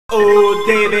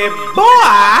Davey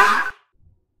boy!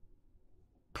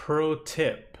 Pro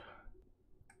tip.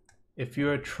 If you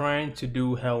are trying to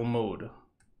do hell mode.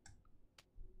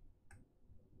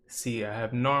 See, I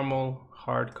have normal,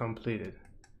 hard completed.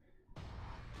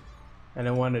 And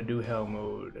I want to do hell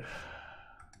mode.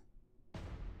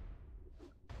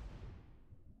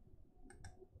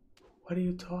 What are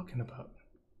you talking about?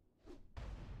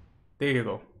 There you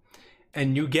go.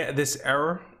 And you get this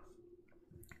error.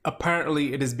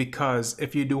 Apparently it is because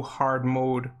if you do hard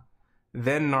mode,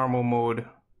 then normal mode,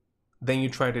 then you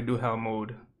try to do hell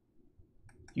mode,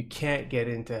 you can't get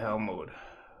into hell mode,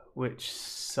 which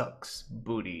sucks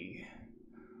booty.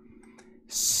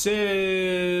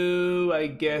 So I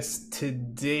guess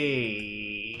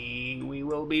today we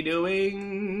will be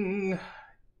doing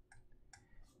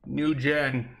new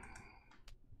gen.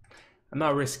 I'm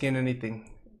not risking anything.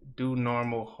 Do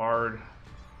normal, hard.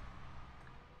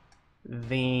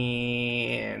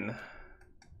 Then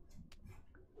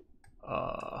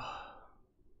I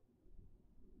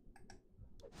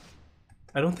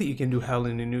don't think you can do hell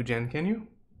in the new gen, can you?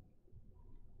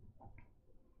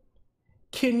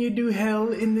 Can you do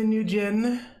hell in the new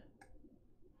gen?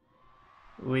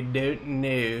 We don't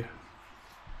know.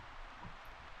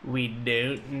 We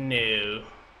don't know.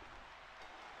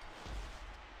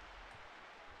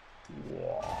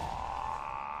 Wow.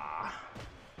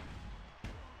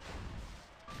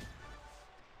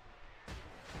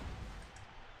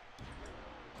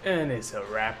 And it's a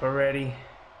wrap already.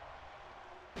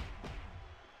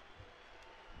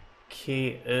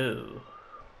 KO.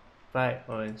 Fight,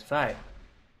 Owens, fight.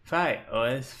 Fight,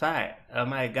 Owens, fight. Oh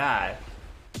my god.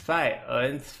 Fight,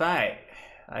 Owens, fight.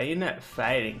 Are you not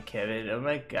fighting, Kevin? Oh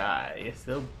my god, you're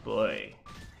so boring.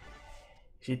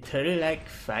 You totally like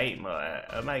fight more.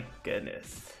 Oh my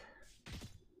goodness.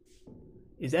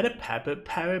 Is that a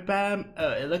power bomb?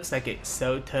 Oh, it looks like it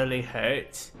so totally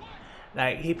hurts.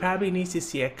 Like, he probably needs to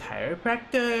see a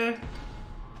chiropractor.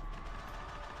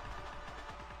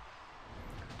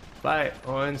 Fight,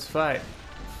 Owens, fight.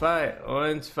 Fight,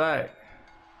 Owens, fight.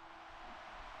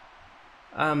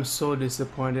 I'm so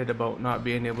disappointed about not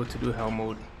being able to do hell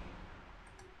mode.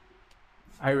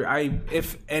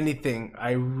 If anything,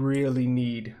 I really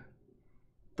need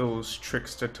those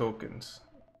trickster tokens.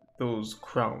 Those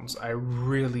crowns. I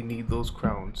really need those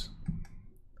crowns.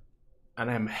 And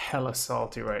I'm hella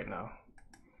salty right now.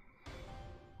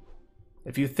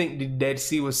 If you think the Dead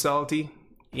Sea was salty,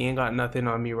 you ain't got nothing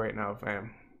on me right now,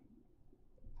 fam.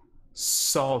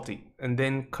 Salty. And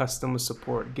then customer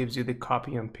support gives you the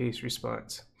copy and paste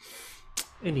response.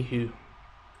 Anywho,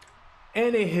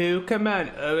 come on,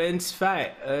 Owens,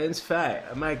 fight. Owens, fight.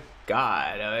 Oh my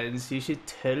god, Owens, you should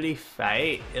totally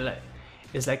fight.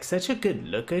 It's like such a good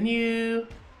look on you.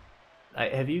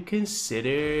 Like, have you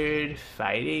considered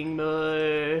fighting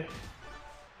more?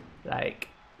 Like,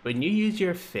 when you use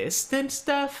your fist and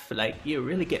stuff, like, you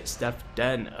really get stuff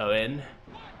done, Owen.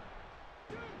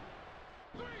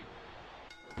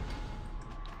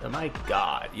 Oh my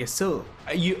god, you're so...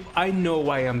 I know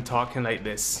why I'm talking like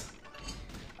this.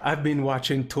 I've been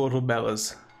watching Total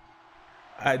Bellas.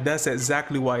 That's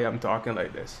exactly why I'm talking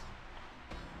like this.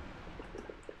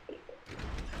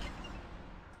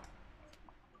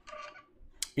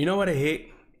 You know what I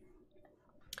hate?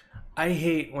 I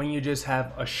hate when you just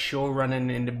have a show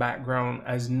running in the background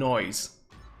as noise.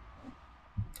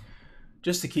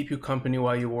 Just to keep you company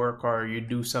while you work or you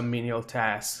do some menial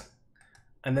tasks.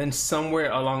 And then somewhere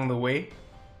along the way,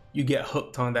 you get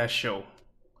hooked on that show.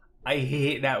 I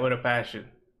hate that with a passion.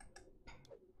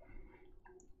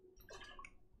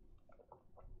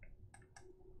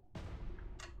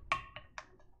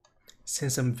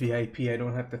 Since I'm VIP, I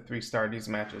don't have to 3-star these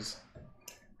matches.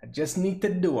 I just need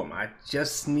to do them. I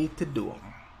just need to do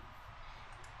them.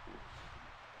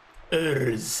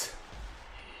 Urs.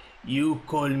 You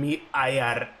call me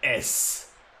IRS.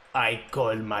 I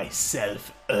call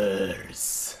myself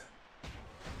Urs.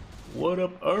 What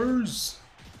up, Urs?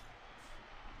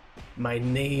 My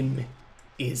name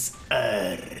is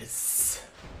Urs.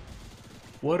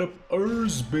 What up,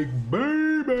 Urs, big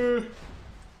baby?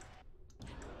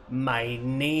 My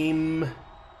name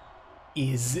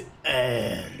is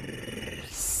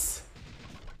Urs.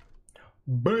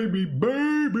 Baby,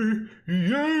 baby,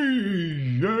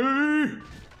 yay, yay.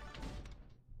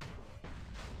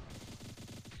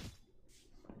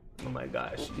 Oh my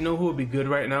gosh. You know who would be good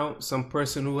right now? Some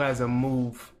person who has a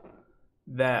move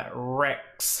that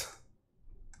wrecks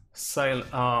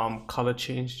color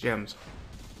change gems.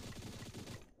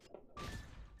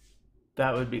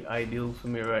 That would be ideal for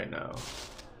me right now.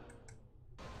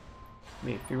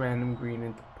 Make the random green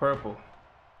into purple.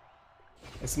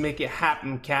 Let's make it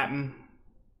happen, Captain.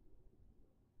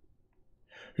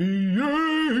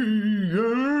 Yeah.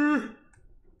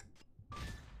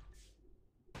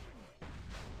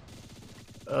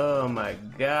 Oh my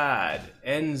god.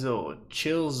 Enzo,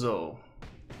 Chilzo.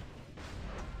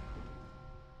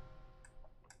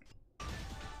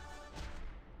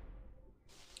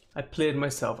 I played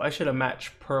myself. I should have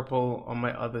matched purple on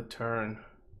my other turn.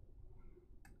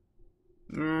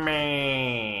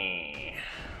 Meh.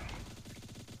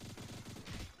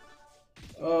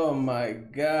 Oh my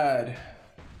god.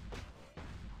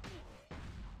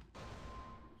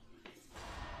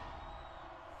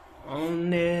 I'll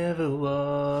never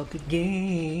walk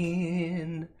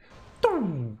again.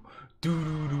 Do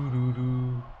do do do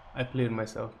do. I played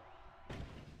myself.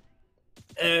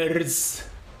 Earth.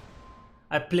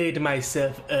 I played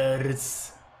myself.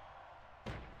 Earth.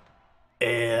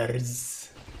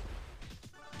 Earth.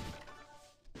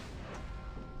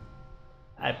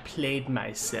 I played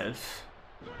myself.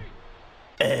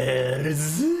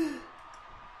 Earth.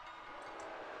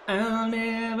 I'll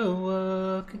never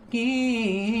walk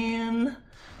again.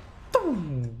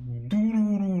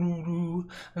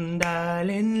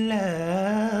 Darling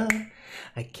love,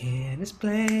 I can't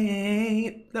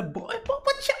explain. The boy,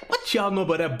 what y'all know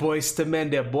about that Boyz II Men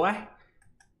there, boy?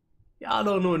 Y'all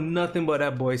don't know nothing about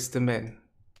that Boyz II Men.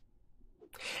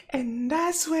 And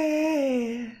I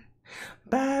swear,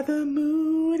 by the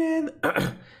moon and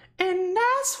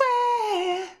I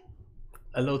swear,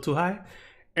 a little too high.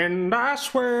 And I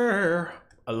swear,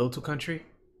 a little too country.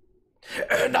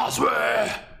 And I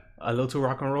swear, a little too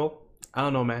rock and roll. I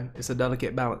don't know, man. It's a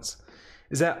delicate balance.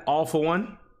 Is that All For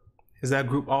One? Is that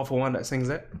group All For One that sings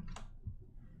that?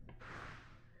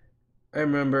 I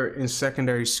remember in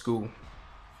secondary school,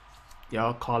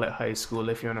 y'all call it high school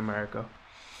if you're in America,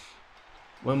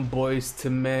 when Boyz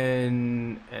II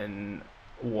Men and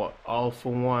what All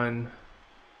For One,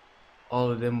 all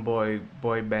of them boy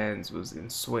bands was in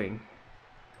swing.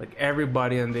 Like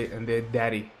everybody and their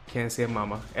daddy, can't say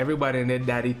mama, everybody and their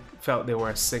daddy felt they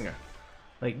were a singer.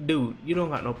 Like, dude, you don't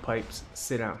got no pipes.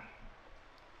 Sit down.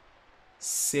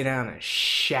 Sit down and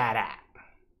shut up.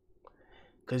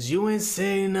 Cause you ain't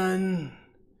saying nothing.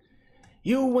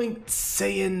 You ain't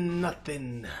saying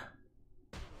nothing.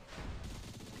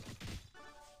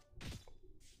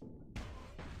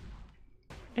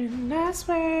 And I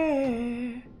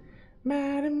swear,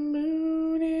 by the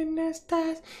moon and the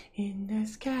stars in the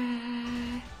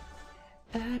sky,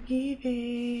 I'll be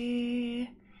there.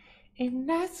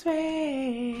 And I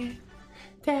swear,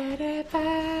 da da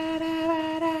da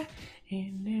da da,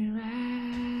 in the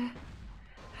eye,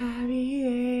 I'll be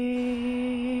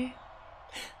there.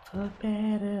 For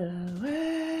better or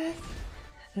worse,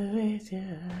 with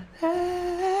your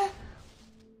love.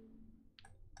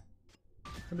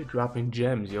 I'll be dropping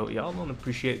gems, yo. Y'all don't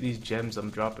appreciate these gems I'm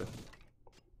dropping.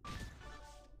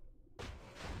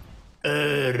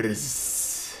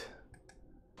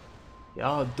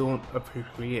 Y'all don't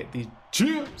appreciate these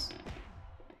gems.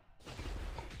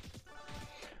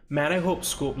 Man, I hope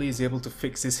Scopely is able to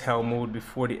fix this hell mode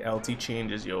before the LT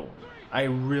changes, yo. I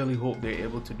really hope they're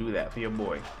able to do that for your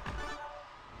boy.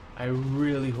 I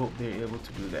really hope they're able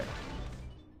to do that.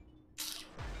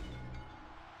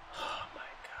 Oh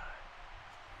my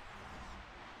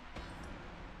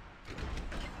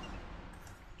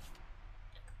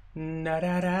god. Da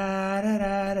da da da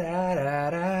da da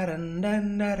da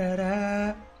da da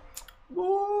da.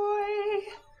 Boy,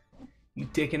 you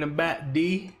taking a bat,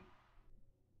 D?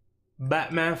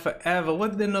 Batman Forever.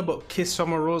 What do they know about Kiss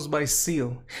from a Rose by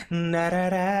Seal? Na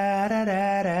da da da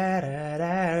da da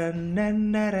da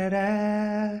da da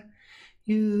da.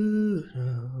 You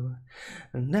know,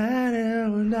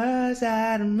 nothing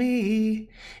outside of me.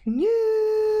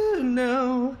 You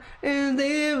know, and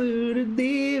they would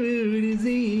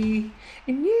see.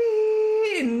 And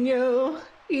you know,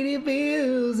 it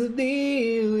feels a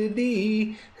deal with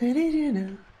thee. And did you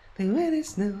know that when it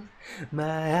snows, my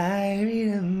eye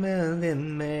read a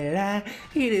mountain, but I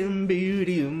eat him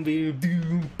beauty, baby.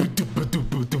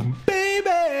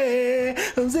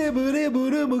 I'm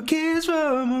saying, kiss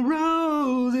from a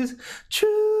rose is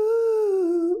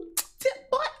true.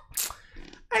 What?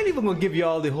 I ain't even gonna give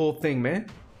y'all the whole thing, man.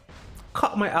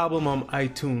 Caught my album on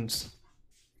iTunes.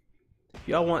 If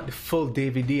y'all want the full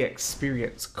Davey D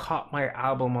experience, caught my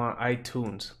album on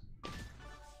iTunes.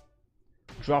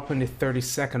 Dropping the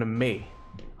 32nd of May.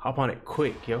 Hop on it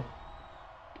quick, yo.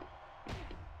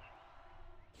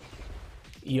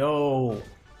 Yo.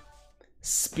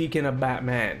 Speaking of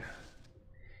Batman,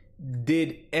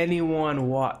 did anyone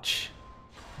watch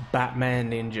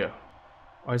Batman Ninja?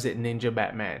 Or is it Ninja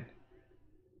Batman?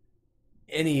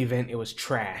 Any event, it was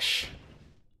trash.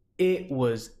 It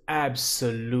was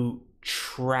absolute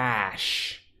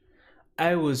trash.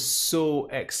 I was so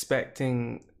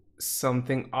expecting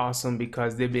something awesome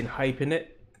because they've been hyping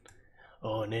it.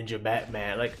 Oh, Ninja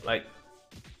Batman, like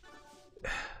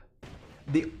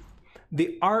the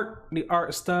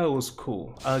art style was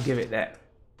cool. I'll give it that.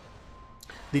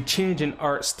 The change in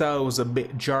art style was a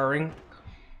bit jarring,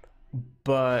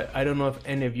 but I don't know if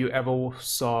any of you ever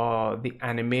saw the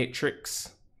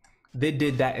Animatrix. They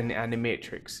did that in the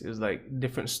Animatrix. It was like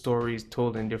different stories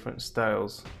told in different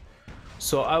styles.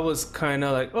 So I was kind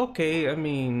of like, okay, I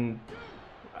mean,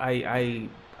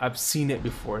 I've seen it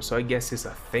before, so I guess it's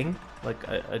a thing, like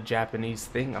a Japanese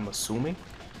thing, I'm assuming.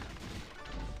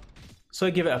 So I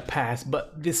give it a pass,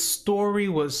 but this story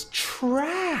was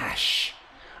trash.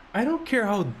 I don't care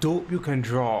how dope you can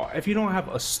draw. If you don't have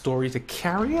a story to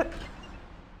carry it,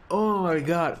 oh my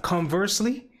god.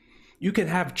 Conversely, you can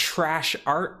have trash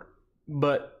art,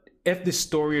 but if the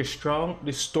story is strong,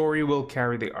 the story will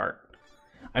carry the art.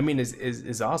 I mean,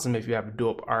 it's awesome if you have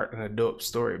dope art and a dope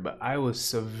story, but I was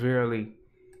severely...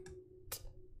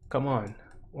 Come on,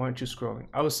 why aren't you scrolling?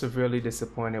 I was severely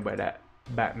disappointed by that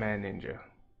Batman Ninja.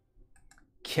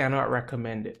 Cannot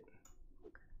recommend it.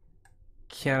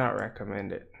 Cannot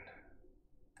recommend it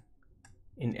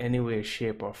in any way,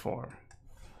 shape, or form.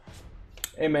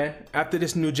 Hey man, after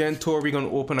this new gen tour, we're gonna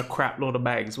open a crap load of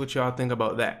bags. What y'all think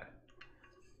about that?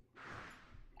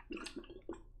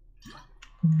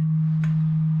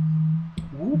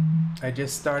 Whoop. I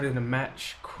just started a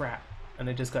match. Crap. And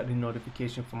I just got the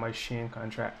notification for my Shane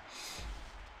contract.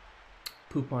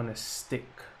 Poop on a stick,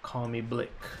 call me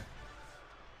Blick.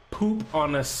 Poop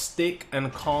on a stick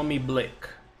and call me Blick.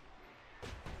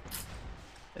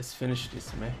 Let's finish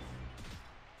this, man.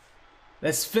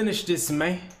 Let's finish this,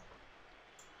 man.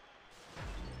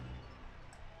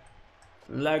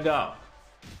 Leg up.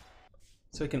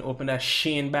 So I can open that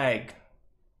Shane bag.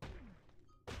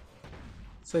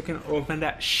 So I can open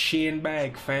that Shane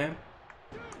bag, fam.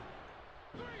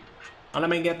 And let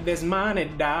me get this money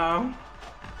down.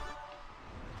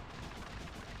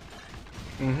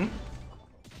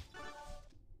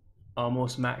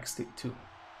 Almost maxed it too.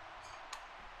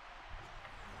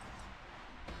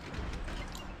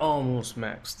 Almost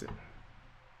maxed it.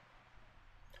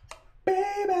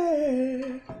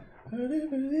 Baby,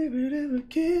 a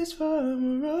kiss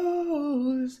from a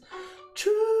rose.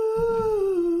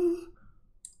 True.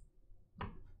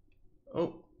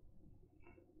 Oh.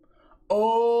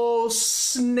 Oh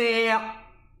snap.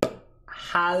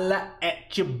 Holla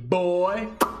at your boy.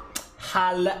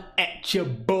 Holla at your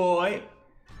boy.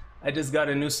 I just got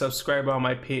a new subscriber on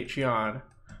my Patreon.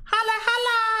 Holla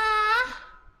holla.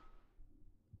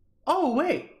 Oh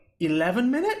wait,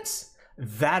 11 minutes?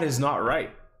 That is not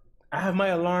right. I have my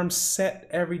alarm set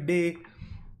every day.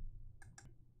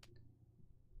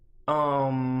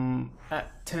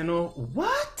 At 10:00.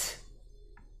 What?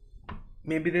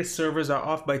 Maybe their servers are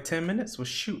off by 10 minutes. Well,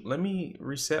 shoot, let me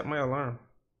reset my alarm.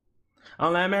 Oh,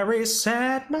 let me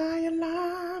reset my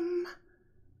alarm.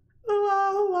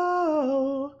 Whoa,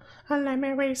 whoa. Oh, let me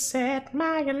reset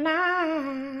my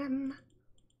alarm.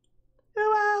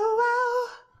 Whoa, whoa.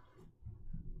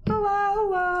 Whoa,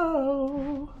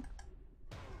 whoa.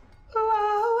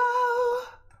 Whoa, whoa.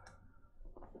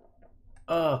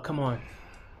 Oh, come on.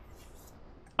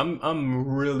 I'm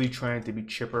really trying to be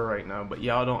chipper right now, but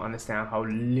y'all don't understand how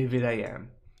livid I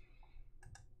am.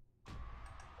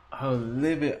 How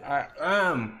livid I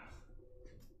am.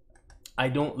 I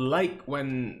don't like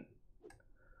when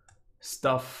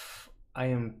stuff I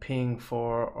am paying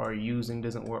for or using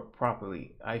doesn't work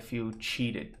properly. I feel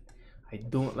cheated. I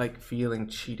don't like feeling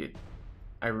cheated.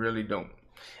 I really don't.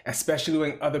 Especially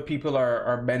when other people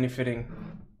are benefiting.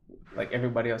 Like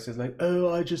everybody else is like, oh,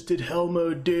 I just did hell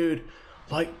mode, dude.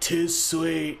 Like, 'tis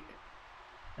sweet.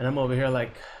 And I'm over here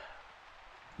like,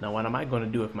 now what am I gonna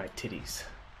do with my titties?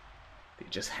 They're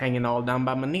just hanging all down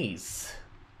by my knees.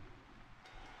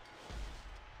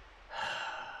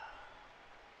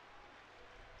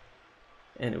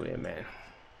 Anyway,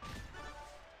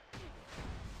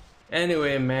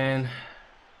 man.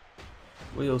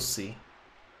 We'll see.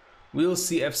 We'll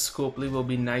see if Scopely will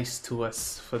be nice to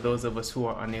us for those of us who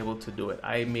are unable to do it.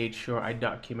 I made sure I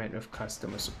document with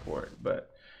customer support, but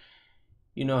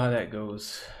you know how that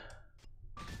goes.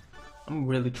 I'm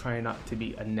really trying not to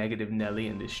be a negative Nelly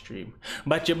in this stream.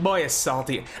 But your boy is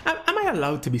salty. Am I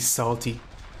allowed to be salty?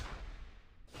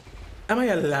 Am I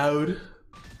allowed?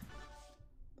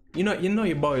 You know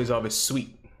your boy is always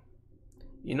sweet.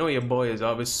 You know your boy is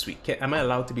always sweet. Am I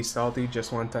allowed to be salty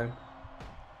just one time?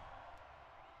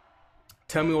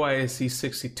 Tell me why I see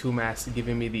 62 masks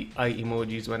giving me the eye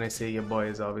emojis when I say your boy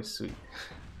is always sweet.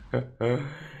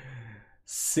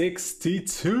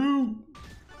 62.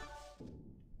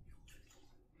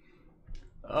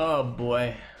 Oh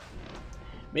boy.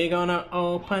 We're gonna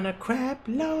open a crap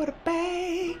load of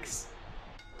bags.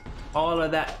 All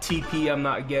of that TP I'm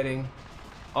not getting.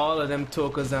 All of them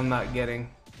tokens I'm not getting.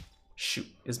 Shoot,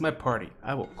 it's my party.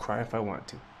 I will cry if I want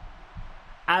to.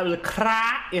 I will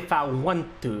cry if I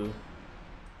want to.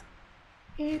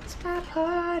 It's my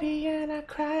party and I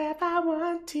cry if I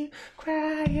want to.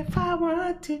 Cry if I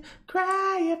want to.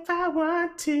 Cry if I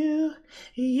want to.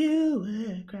 You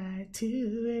would cry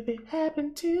too if it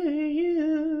happened to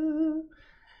you.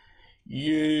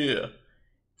 Yeah.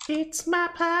 It's my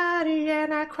party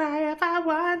and I cry if I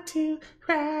want to.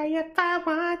 Cry if I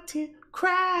want to.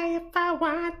 Cry if I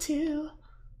want to.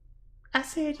 I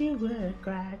said you would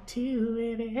cry too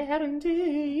if it happened to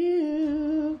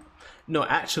you. No,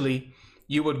 actually,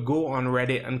 you would go on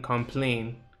Reddit and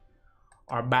complain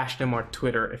or bash them on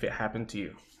Twitter if it happened to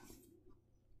you.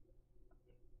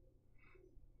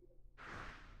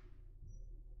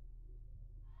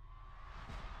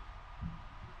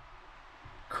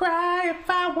 Cry if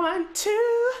I want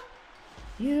to.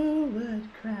 You would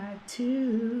cry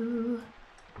too.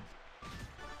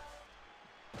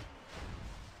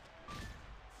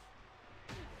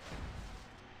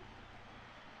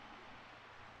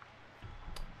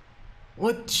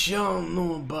 What y'all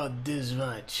know about this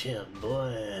right here,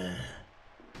 boy?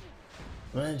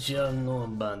 What y'all know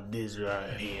about this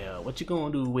right here? What you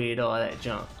gonna do with all that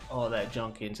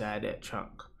junk inside that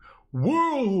trunk?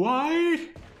 Worldwide?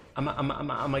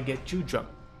 I'ma get you drunk.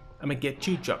 I'ma get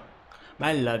you drunk.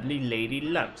 My lovely lady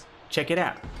loves. Check it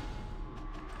out.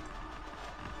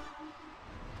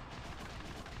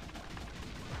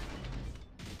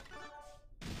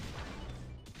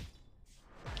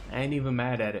 I ain't even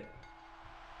mad at it.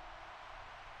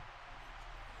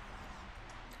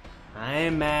 I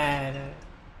ain't mad at it.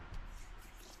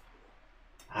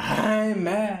 I ain't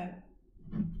mad.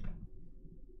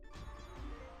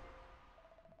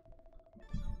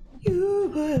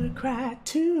 You would cry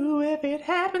too if it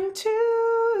happened to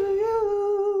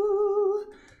you.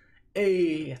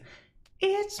 Hey,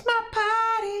 it's my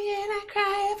party and I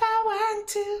cry if I want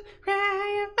to.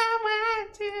 Cry if I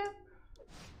want to.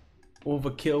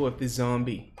 Overkill with the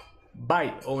zombie.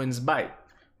 Bite, Owens, bite.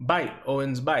 Bite,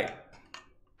 Owens, bite.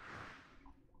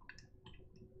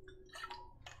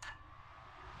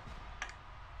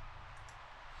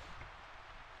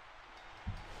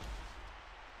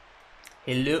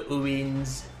 Hello,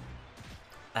 Owens.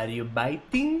 Are you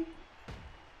biting?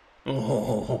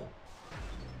 Oh,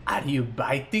 are you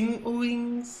biting,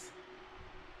 Owens?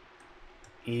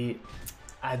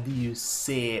 How do you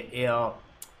say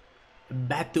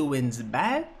bat Owens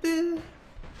bat? Nom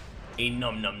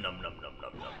nom nom nom nom nom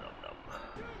nom nom nom.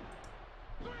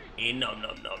 Nom nom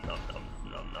nom nom nom nom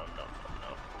nom nom nom.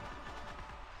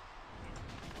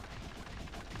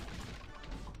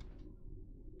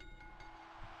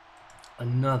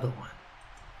 Another one.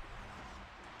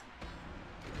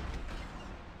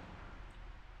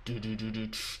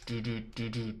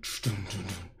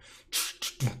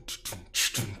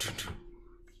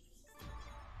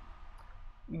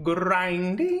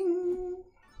 Grinding.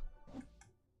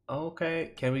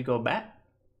 Okay, can we go back?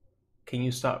 Can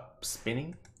you stop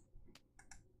spinning?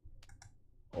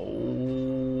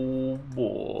 Oh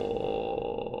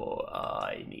boy,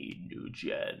 I need new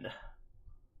gen.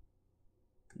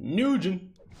 Nugent.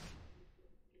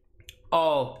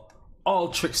 All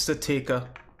tricks to Taker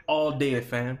all day,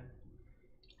 fam.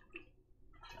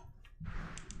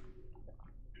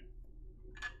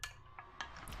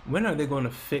 When are they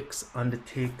gonna fix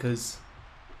Undertaker's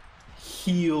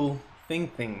heel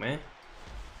thing, man?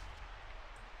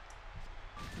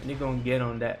 When they gonna get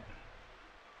on that?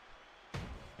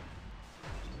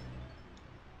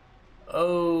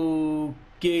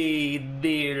 Okay,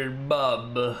 dear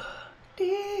Bob.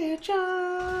 Dear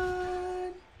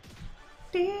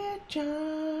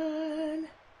John,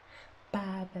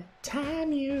 by the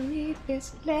time you read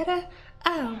this letter,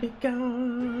 I'll be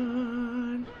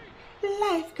gone.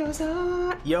 Life goes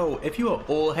on. Yo, if you an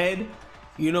old head,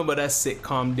 you know about that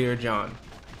sitcom Dear John.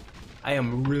 I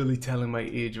am really telling my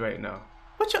age right now.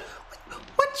 What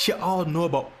you all know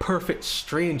about Perfect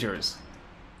Strangers?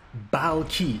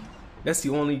 Balki. That's the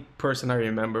only person I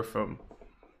remember from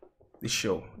the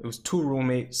show. It was two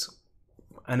roommates,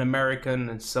 an American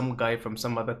and some guy from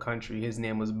some other country. His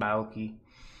name was Balki.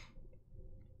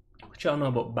 What y'all know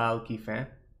about Balki, fam?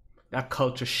 That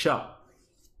culture shock.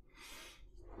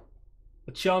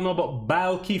 What y'all know about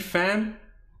Balki, fam?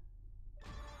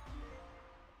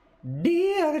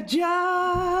 Dear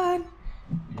John.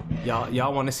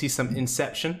 Y'all want to see some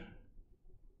Inception?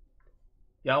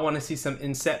 Y'all want to see some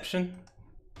Inception?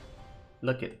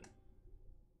 Look at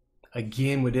a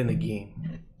game within a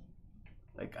game.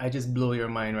 Like, I just blow your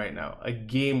mind right now. A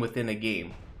game within a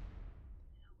game.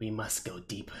 We must go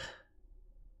deeper.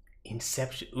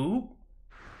 Inception. Ooh.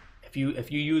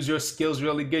 If you use your skills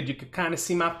really good, you could kind of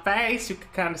see my face. You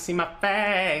could kind of see my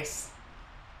face.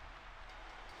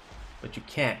 But you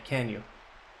can't, can you?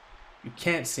 You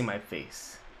can't see my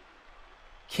face.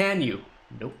 Can you?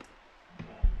 Nope.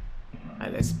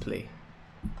 Alright, let's play.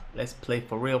 Let's play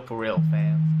for real,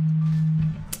 fam.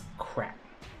 Crap.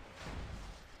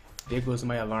 There goes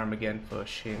my alarm again for a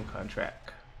Shane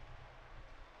contract.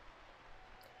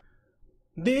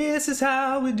 This is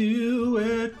how we do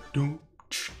it.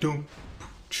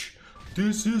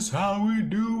 This is how we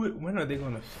do it. When are they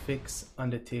gonna fix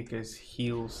Undertaker's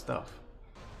heel stuff?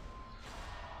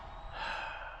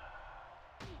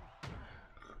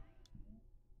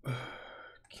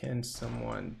 Can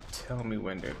someone tell me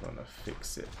when they're gonna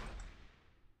fix it?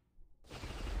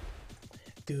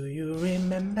 Do you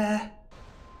remember?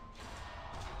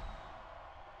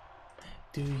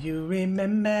 Do you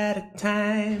remember the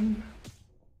time?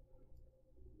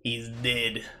 He's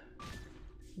dead.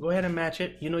 Go ahead and match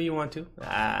it. You know you want to.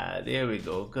 Ah, there we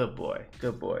go. Good boy.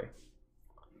 Good boy.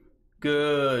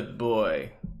 Good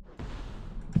boy.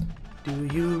 Do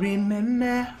you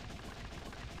remember?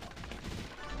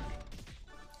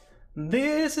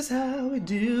 This is how we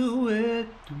do it.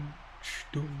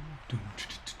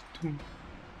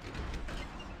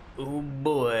 Oh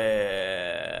boy.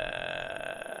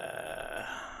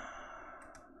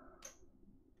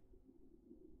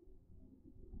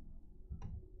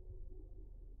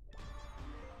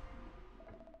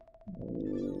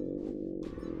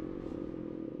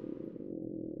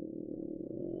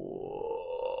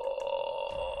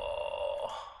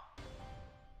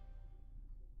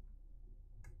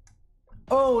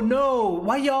 Oh no,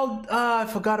 why y'all, I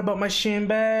forgot about my shin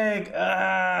bag.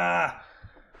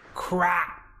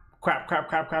 Crap. Crap.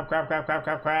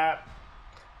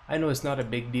 I know it's not a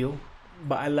big deal,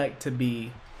 but I like to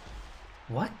be,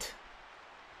 what?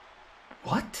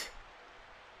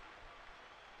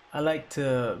 I like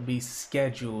to be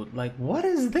scheduled. Like, what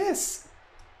is this?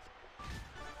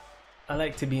 I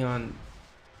like to be on,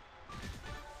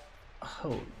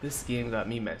 oh, this game got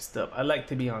me messed up. I like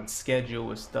to be on schedule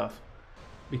with stuff.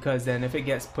 Because then if it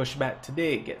gets pushed back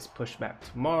today, it gets pushed back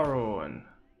tomorrow, and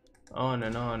on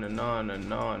and on and on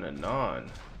and on and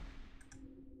on.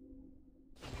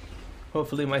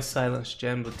 Hopefully my silence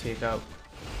gem will take out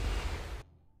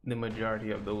the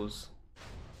majority of those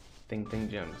thing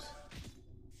gems.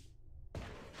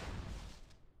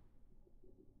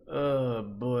 Oh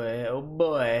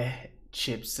boy,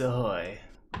 Chips Ahoy.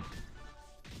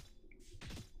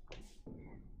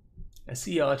 I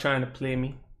see y'all trying to play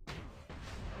me.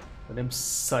 Them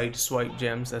side swipe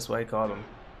gems, that's why I call them.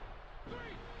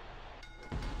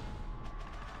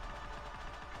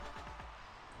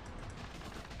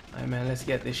 Alright man, let's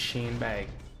get this Shane bag.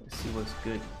 Let's see what's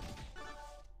good.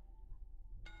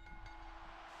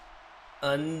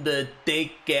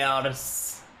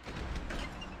 Undertakers.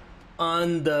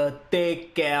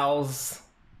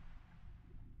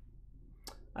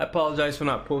 I apologize for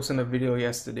not posting a video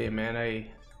yesterday, man.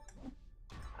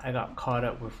 I got caught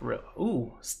up with real.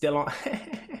 Ooh, still on.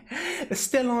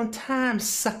 Still on time,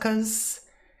 suckers.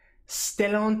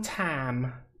 Still on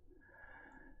time.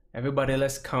 Everybody,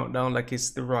 let's count down like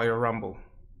it's the Royal Rumble.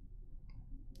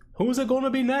 Who's it gonna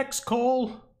be next,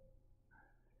 Cole?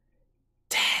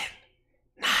 10,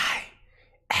 9,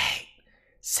 8,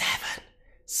 7,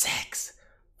 6,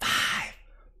 5,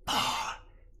 4,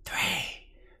 3,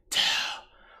 2,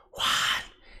 1,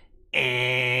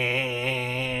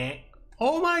 and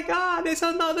oh my God, it's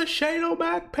another Shane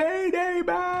O'Mac payday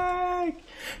bag.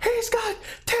 He's got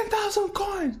 10,000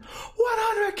 coins,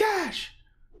 100 cash.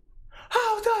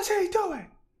 How does he do it?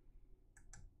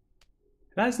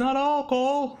 That's not all,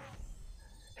 Cole.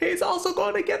 He's also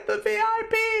going to get the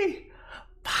VIP.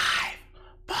 5,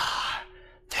 4,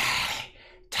 3,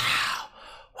 2,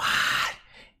 1.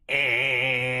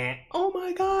 And oh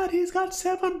my God, he's got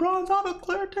 7 bronze auto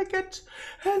clear tickets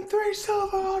and 3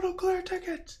 silver auto clear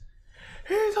tickets.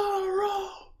 He's on a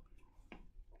roll.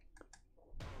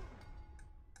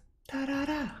 Da da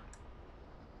da.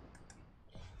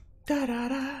 Da da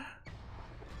da.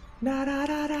 Da da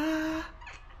da da.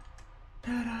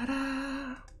 Da da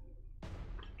da.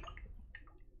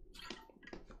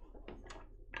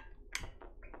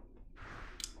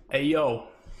 Hey yo.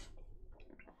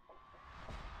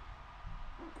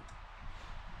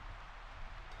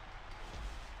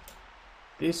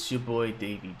 This your boy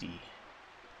Davey D.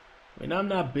 When I'm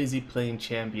not busy playing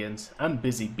champions, I'm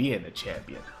busy being a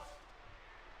champion.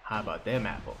 How about them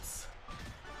apples?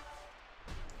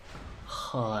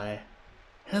 Hi,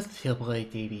 how's your boy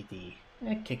Davey D?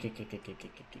 I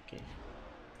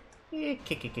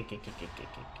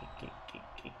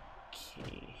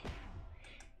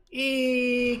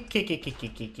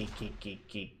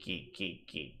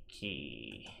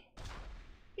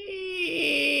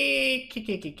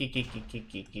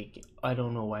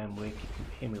don't know why I'm waking.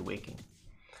 Hear me waking.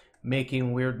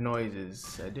 Making weird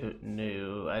noises. I don't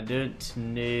know. I don't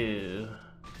know.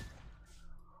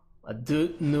 I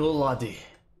don't know, laddie.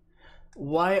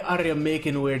 Why are you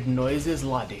making weird noises,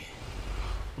 laddie?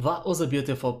 That was a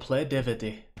beautiful play,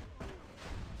 Davey.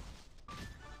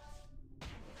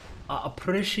 I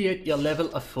appreciate your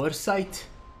level of foresight.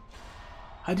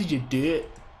 How did you do it?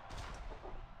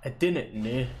 I didn't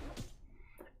know.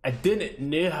 I didn't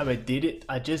know how I did it.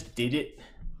 I just did it.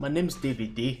 My name's Davey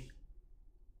D.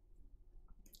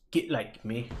 Get like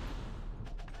me.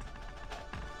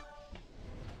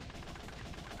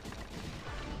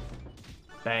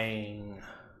 Bang.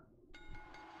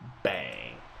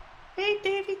 Bang. Hey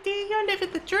Davey D, you're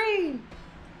living the dream.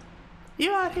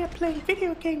 You're out here playing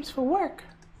video games for work.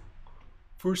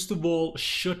 First of all,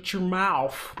 shut your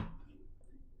mouth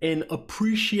and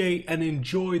appreciate and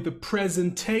enjoy the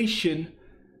presentation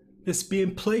that's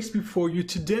being placed before you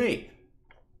today.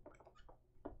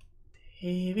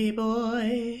 Davey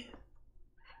boy.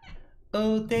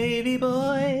 Oh, Davey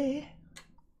boy.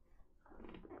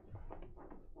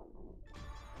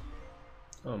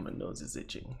 Oh, my nose is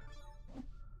itching.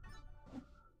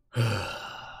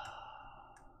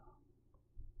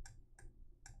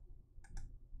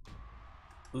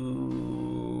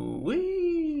 Ooh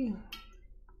wee.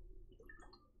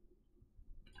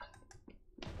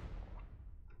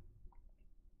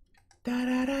 Da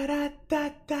da da da da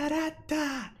da da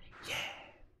da. Yeah.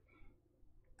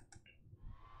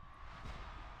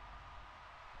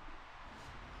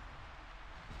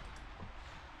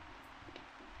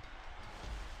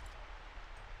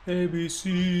 A B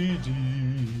C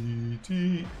D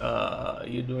D.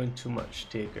 You're doing too much,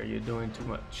 Taker. You're doing too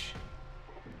much.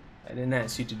 I didn't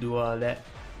ask you to do all that.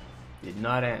 Did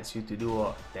not ask you to do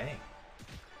all. Dang.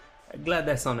 I'm glad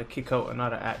that's on a kick out and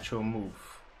not an actual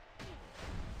move.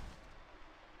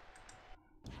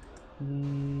 Baby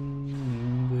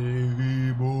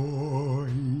boy,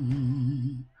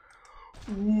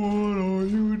 what are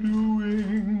you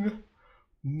doing?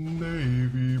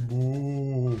 Baby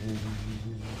boy.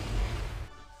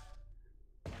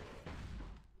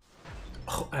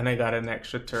 Oh, and I got an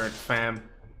extra turret, fam.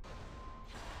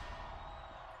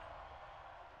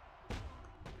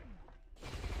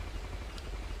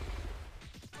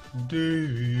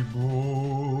 Davey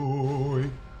boy,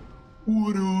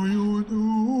 what are you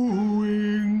doing?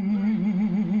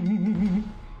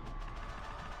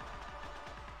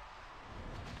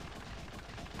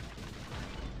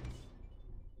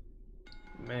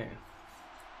 Man.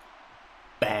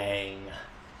 Bang.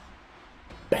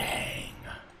 Bang.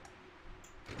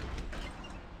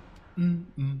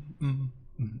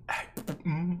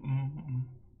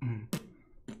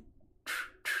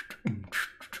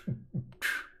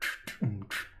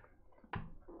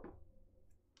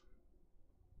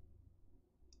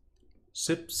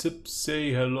 Sip, sip,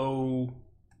 say hello.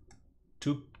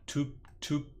 Toop, toop,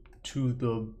 toop to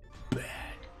the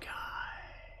bad guy.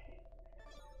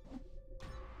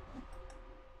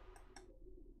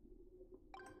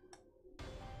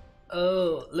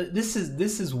 Oh, this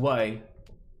is why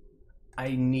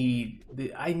I need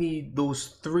those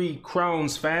 3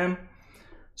 crowns, fam.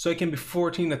 So I can be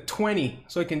 14 to 20.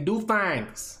 So I can do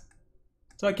things.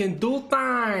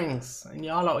 And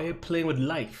y'all out here playing with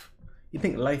life. You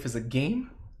think life is a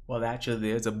game? Well,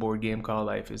 actually, there's a board game called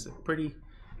Life. It's a pretty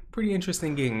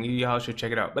interesting game. Y'all should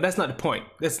check it out. But that's not the point.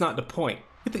 That's not the point.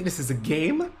 You think this is a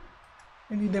game?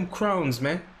 I need them crowns,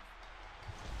 man.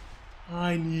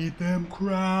 I need them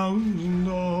crowns,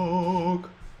 dog.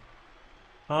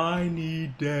 I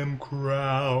need them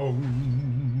crowns.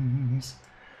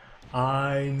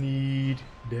 I need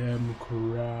them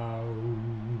crowns.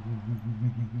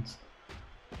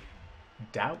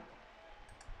 Doubt.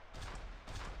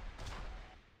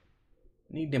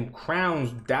 Need them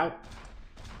crowns, doubt.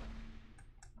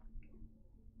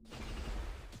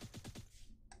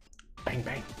 Bang,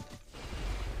 bang.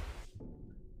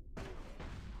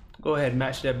 Go ahead,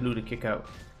 match that blue to kick out.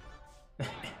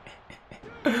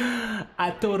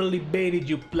 I totally baited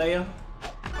you, player.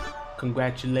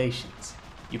 Congratulations.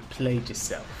 You played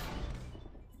yourself.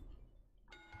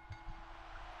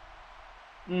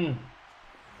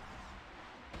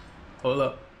 Hold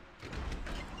up.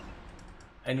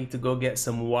 I need to go get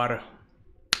some water.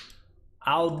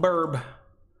 I'll burb.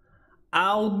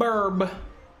 I'll burb.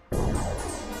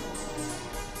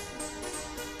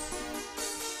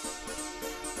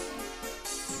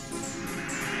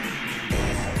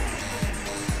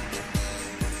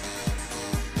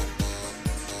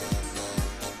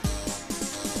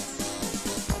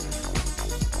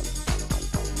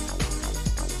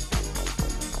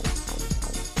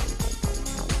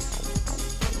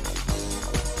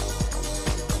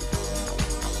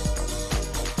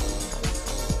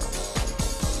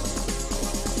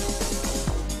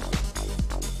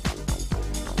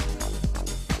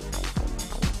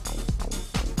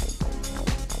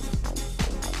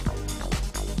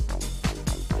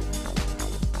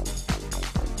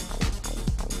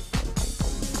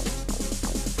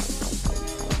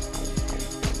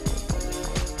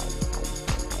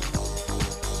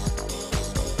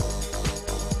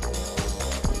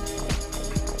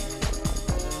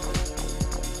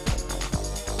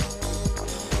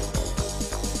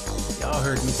 Y'all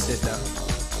heard me sit down.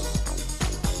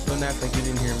 Don't act like you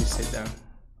didn't hear me sit down.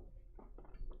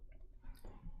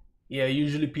 Yeah,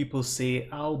 usually people say,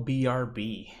 I'll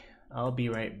BRB. I'll be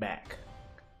right back.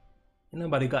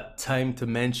 Nobody got time to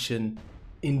mention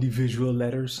individual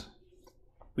letters.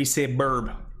 We say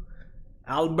burb.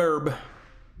 I'll burb.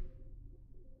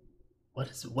 What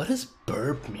does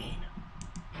burb mean?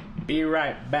 Be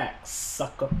right back,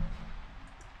 sucker.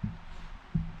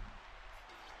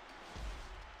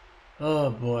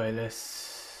 Oh boy,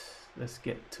 let's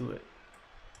get to it.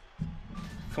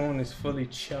 Phone is fully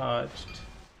charged.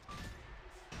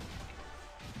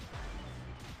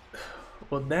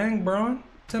 Well, dang, Braun,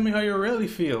 tell me how you really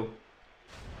feel.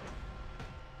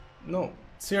 No,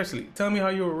 seriously, tell me how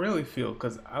you really feel,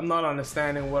 because I'm not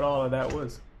understanding what all of that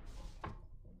was.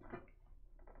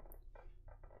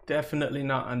 Definitely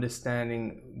not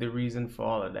understanding the reason for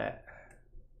all of that.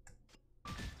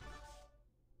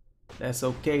 That's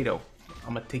okay though.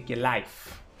 I'ma take your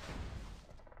life.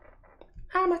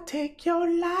 I'ma take your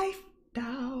life,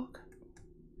 dog.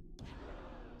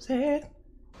 Said,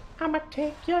 I'ma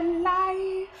take your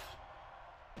life.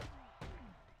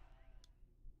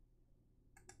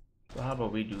 So how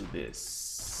about we do this?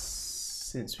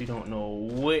 Since we don't know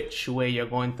which way you're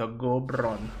going to go,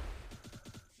 Bron.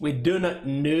 We do not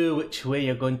know which way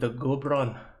you're going to go,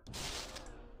 Bron.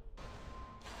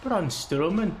 Braun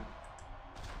Strowman.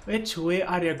 Which way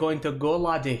are you going to go,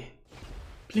 laddie?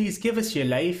 Please give us your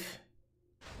life.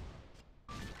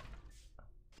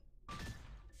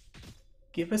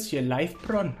 Give us your life,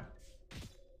 Braun.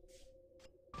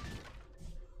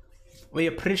 We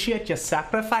appreciate your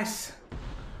sacrifice.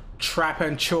 Trap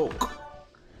and choke.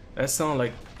 That sounds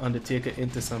like Undertaker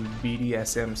into some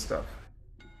BDSM stuff.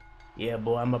 Yeah,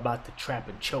 boy, I'm about to trap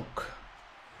and choke.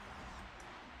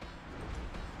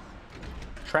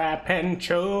 Trap and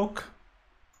choke.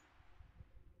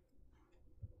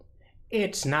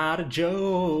 It's not a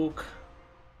joke.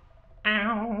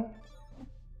 Ow.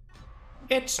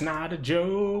 It's not a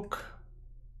joke.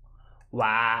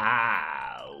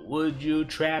 Why would you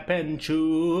trap and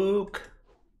choke?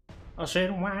 I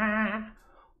said, why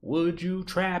would you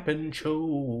trap and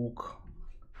choke?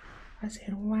 I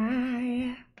said,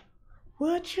 why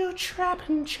would you trap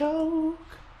and choke?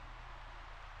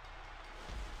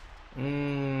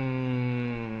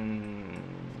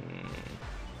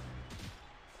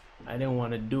 I didn't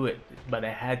want to do it, but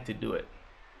I had to do it.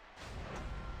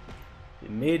 It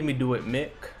made me do it,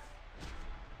 Mick.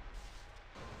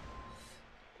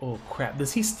 Oh crap,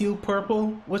 does he steal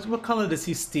purple? What color does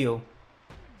he steal?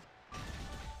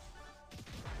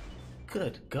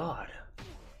 Good God.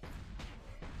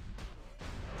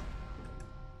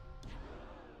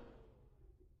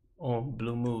 Oh,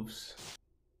 blue moves.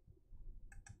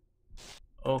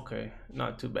 Okay,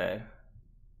 not too bad.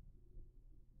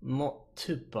 Not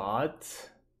too bad.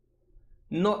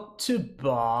 Not too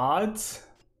bad.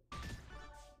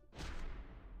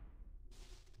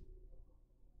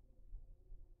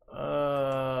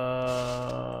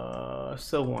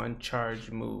 So one charge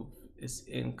move is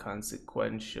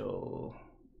inconsequential.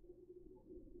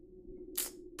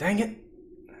 Dang it.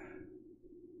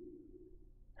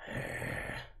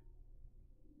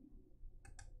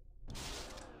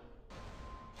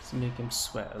 Let's make him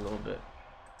sweat a little bit.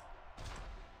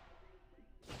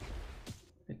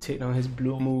 And take down his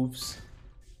blue moves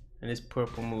and his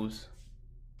purple moves.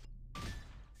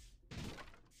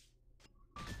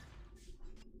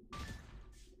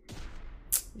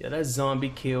 Yeah, that zombie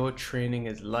KO training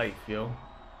is life, yo.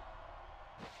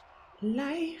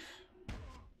 Life.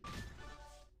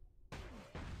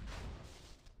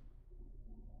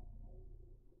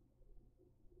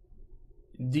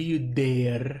 Do you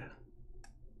dare?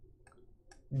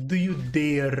 Do you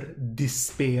dare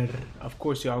despair? Of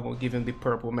course y'all gonna give him the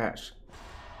purple match.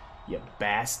 You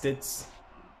bastards.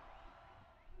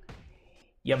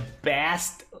 You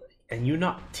bast. And you're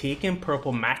not taking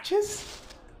purple matches?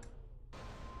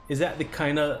 Is that the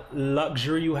kind of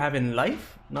luxury you have in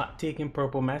life? Not taking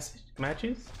purple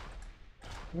matches?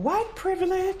 What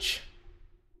privilege?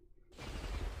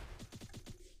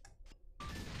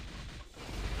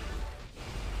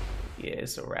 Yeah,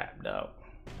 it's a wrap, dog.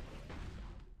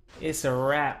 It's a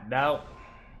wrap, dog.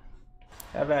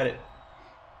 Have at it.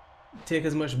 Take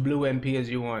as much blue MP as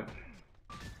you want.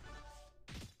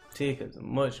 Take as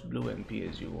much blue MP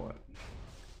as you want.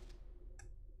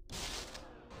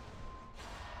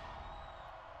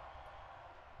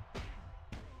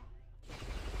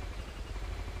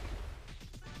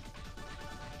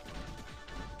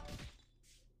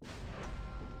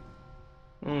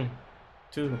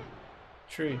 Two,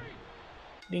 three.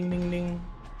 Ding, ding, ding.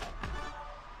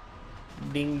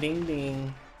 Ding, ding,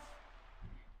 ding.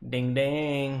 Ding,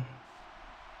 ding.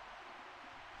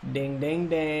 Ding, ding,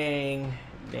 ding.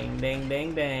 Ding, ding,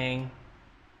 ding, ding.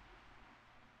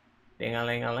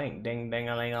 Ding-a-ling-a-ling. Ding,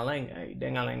 ding-a-ling-a-ling. Hey,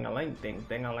 ding-a-ling-a-ling. Ding,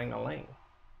 ding-a-ling-a-ling.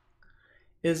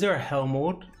 Is there a hell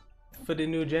mode for the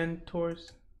new gen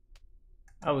tours?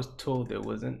 I was told there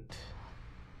wasn't.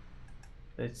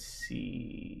 Let's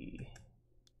see.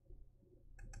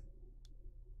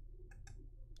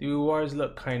 The rewards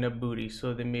look kind of booty,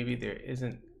 so then maybe there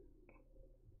isn't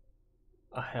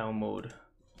a hell mode.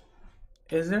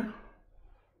 Is there?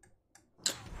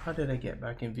 How did I get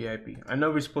back in VIP? I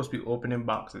know we're supposed to be opening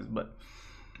boxes, but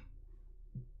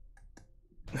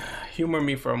humor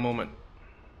me for a moment.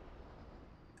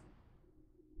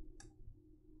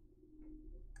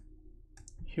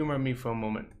 Humor me for a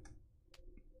moment.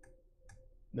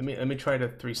 Let me try to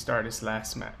 3-star this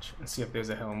last match and see if there's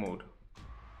a hell mode.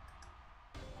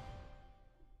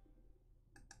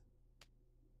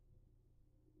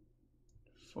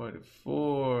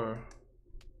 $44.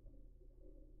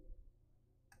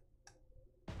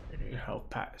 Health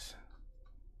pass.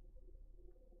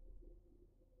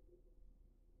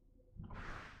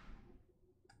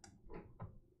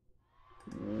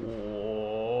 Whoa.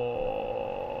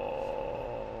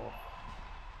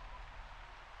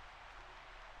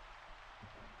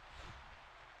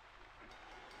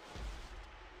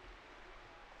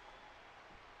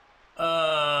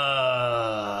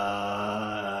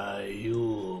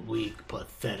 You weak,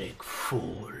 pathetic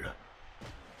fool.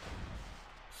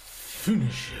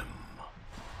 Finish him.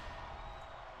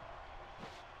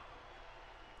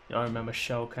 Y'all remember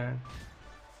Shao Kahn?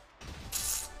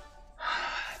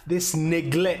 This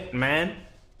neglect, man.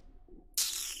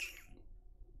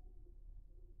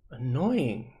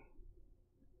 Annoying.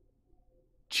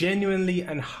 Genuinely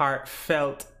and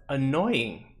heartfelt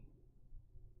annoying.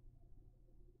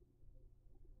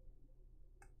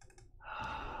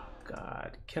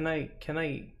 God, can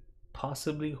I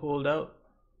possibly hold out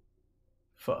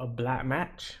for a black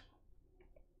match?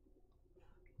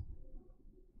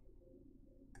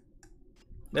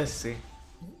 Let's see.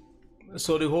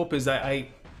 So the hope is that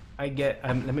I get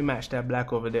let me match that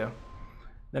black over there.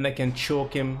 Then I can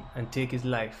choke him and take his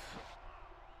life.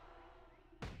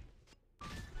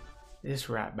 This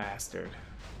rat bastard.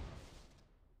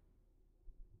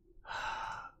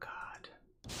 God.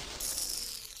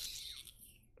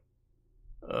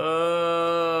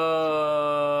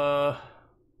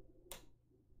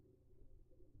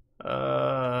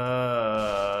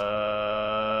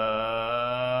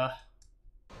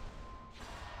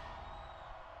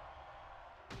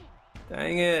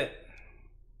 Dang it.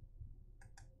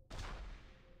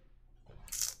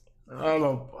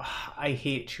 Oh, I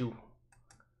hate you.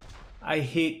 I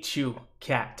hate you,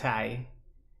 Cat Tie.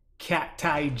 Cat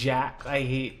Tie Jack. I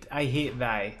hate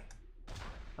thy.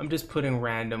 I'm just putting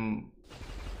random.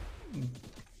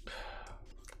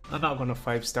 I'm not gonna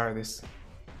 5-star this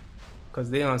because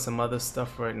they on some other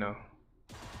stuff right now.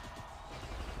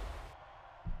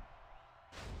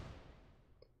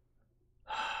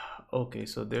 Okay,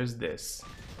 so there's this.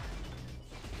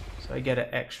 So I get an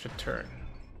extra turn.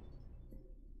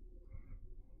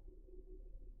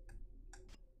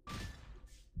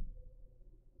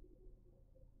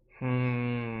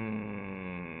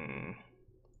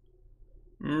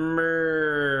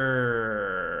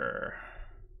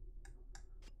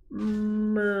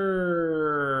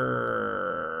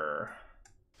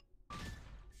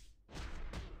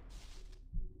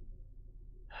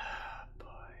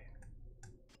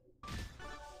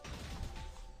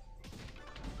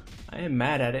 I am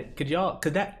mad at it. Could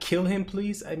that kill him,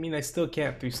 please? I mean, I still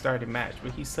can't 3-star the match,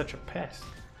 but he's such a pest.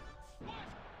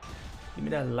 Give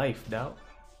me that life, dog.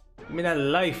 Give me that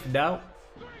life, dog.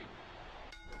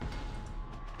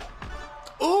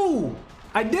 Ooh!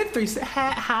 I did 3 seconds.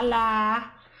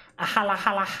 Holla! Holla,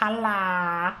 holla,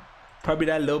 holla! Probably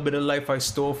that little bit of life I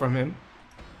stole from him.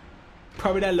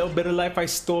 Probably that little bit of life I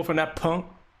stole from that punk.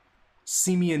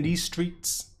 See me in these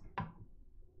streets.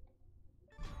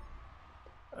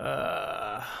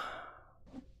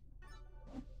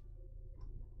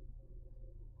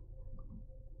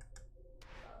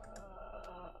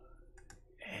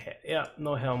 Yeah,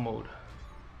 no hell mode.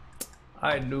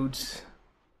 Alright, dudes.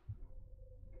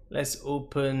 Let's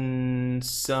open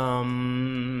some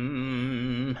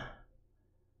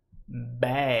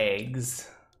bags.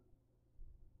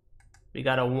 We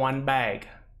got a 1 bag.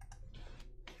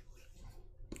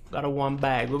 Got a 1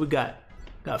 bag. What we got?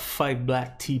 Got 5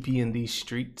 black TP in these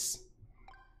streets.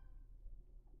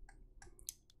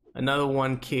 Another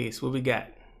 1 case. What we got?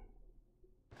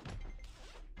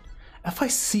 If I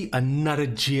see another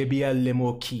JBL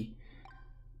limo key.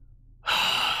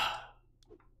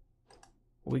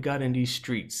 What we got in these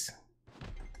streets?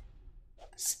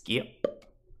 Skip.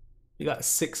 We got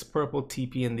 6 purple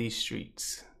TP in these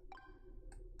streets.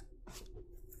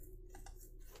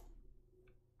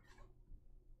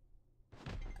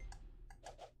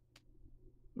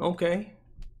 Okay.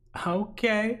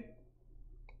 Okay.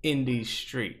 In these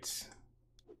streets.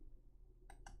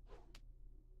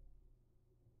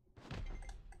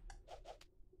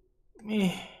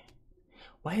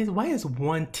 Why is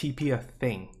 1 TP a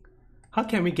thing? How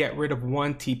can we get rid of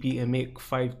 1 TP and make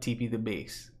 5 TP the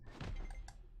base?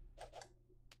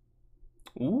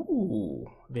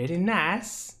 Ooh, very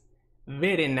nice.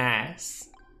 Very nice.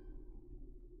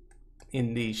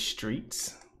 In these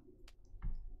streets.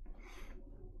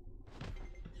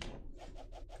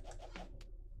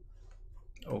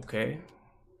 Okay.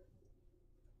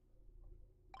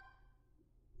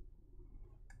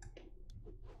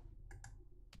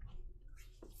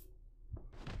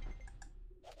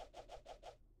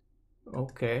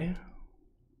 Okay.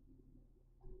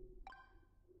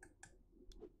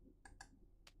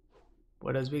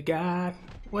 What else we got?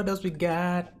 What else we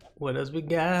got? What else we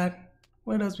got?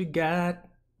 What else we got?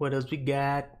 What else we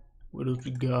got? What else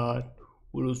we got?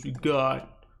 What else we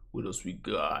got? What else we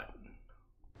got?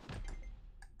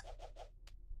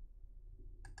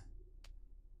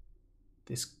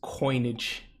 This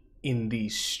coinage in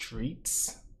these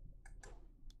streets.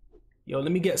 Yo,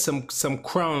 let me get some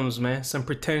crowns, man. Some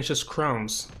pretentious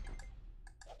crowns.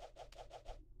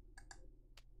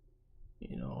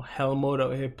 You know, hell mode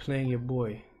out here playing your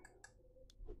boy.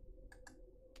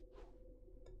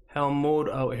 Hell mode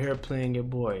out here playing your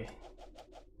boy.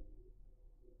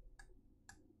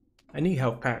 I need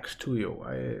health packs too, yo.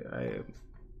 I am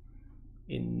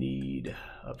in need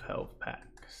of health packs.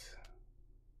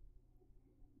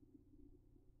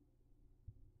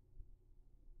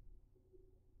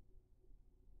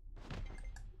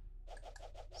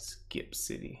 Skip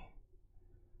City.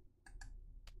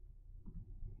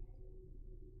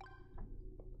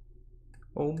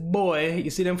 Oh boy, you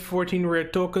see them 14 rare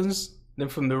tokens? Them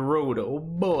from the road. Oh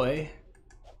boy.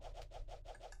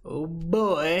 Oh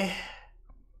boy.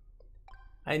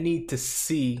 I need to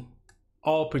see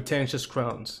all pretentious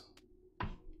crowns.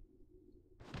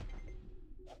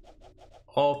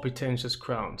 All pretentious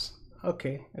crowns.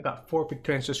 Okay, I got 4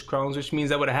 pretentious crowns, which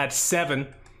means I would have had 7.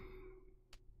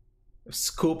 If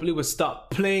Scopely would stop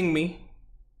playing me.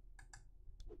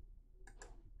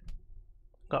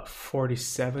 Got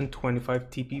 47, 25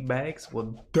 TP bags.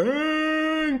 Well,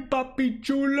 dang, papi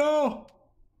chulo.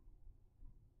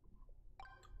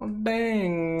 Well,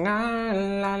 dang, la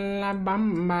la la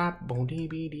bamba, booty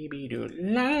bee dee bee doo,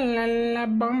 la la la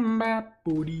bamba,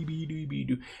 booty bee dee bee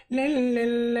doo, la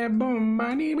la la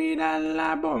bomba, dee bee la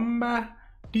la bomba.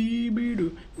 Dee bee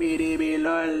doo, bee dee bee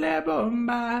lo la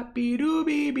bomba, bee doo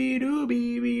bee doo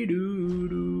bee doo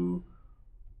doo.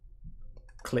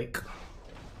 Click.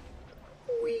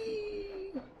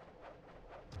 Whee.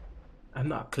 I'm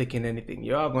not clicking anything.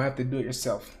 Y'all gonna have to do it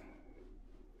yourself.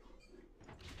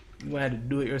 You gonna have to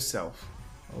do it yourself.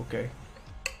 Okay.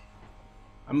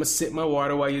 I'm gonna sip my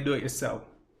water while you do it yourself.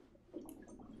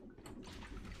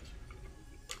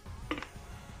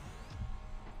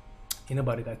 Ain't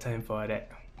nobody got time for that.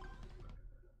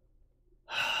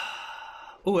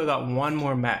 Oh, I got 1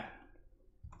 more mat.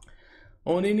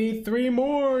 Only need 3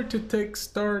 more to take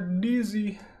Star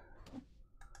Dizzy.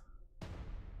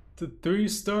 The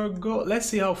 3-star goal. Let's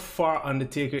see how far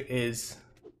Undertaker is.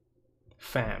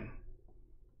 Fam.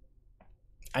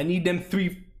 I need them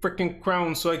 3 freaking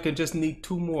crowns so I can just need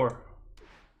 2 more.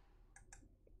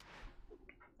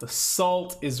 The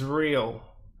salt is real.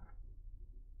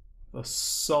 The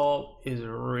salt is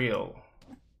real.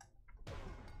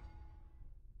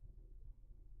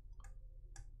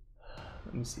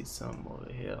 Let me see something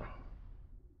over here.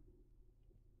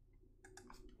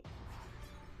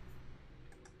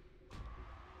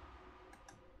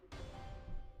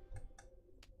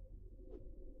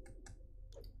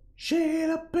 Shake it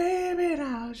up, baby,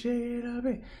 now, shake it up,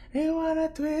 baby. You wanna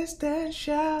twist and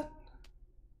shout.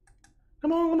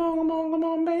 Come on, come on, come on, come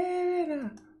on, baby,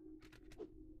 now.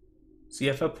 See,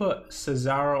 if I put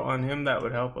Cesaro on him, that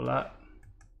would help a lot.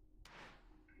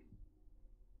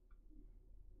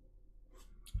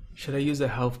 Should I use a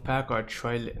health pack or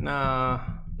try it? Nah.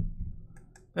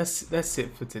 That's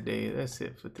it for today. That's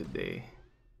it for today.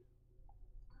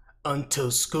 Until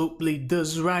Scopely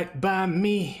does right by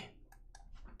me.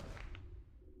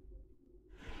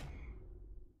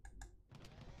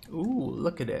 Ooh,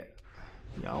 look at that.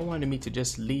 Y'all wanted me to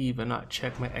just leave and not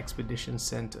check my expedition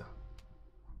center.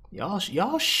 Y'all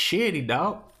shitty,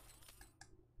 dog.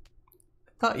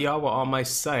 I thought y'all were on my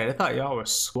side. I thought y'all were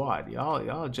squad.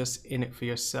 Y'all just in it for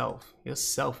yourself. You're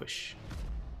selfish.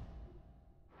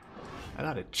 I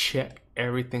gotta check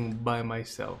everything by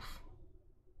myself.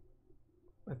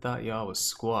 I thought y'all was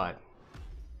squad.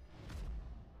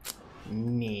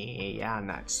 Nah, y'all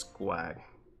not squad.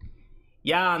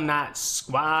 Y'all not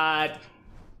squad.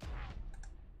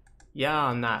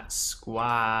 Y'all not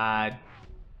squad.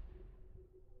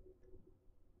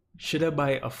 Should I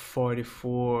buy a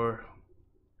 44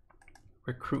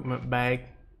 recruitment bag?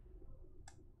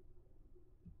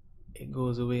 It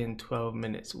goes away in 12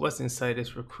 minutes. What's inside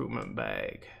this recruitment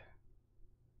bag?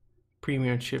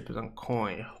 Premium chips and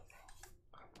coin.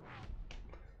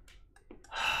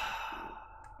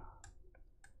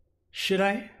 Should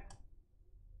I?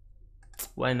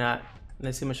 Why not?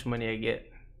 Let's see how much money I get.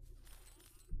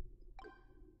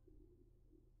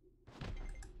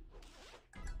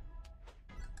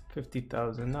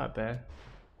 $50,000, not bad.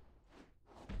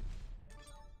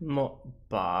 Not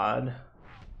bad.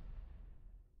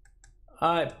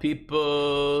 Alright,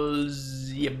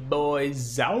 peoples, your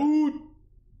boys out.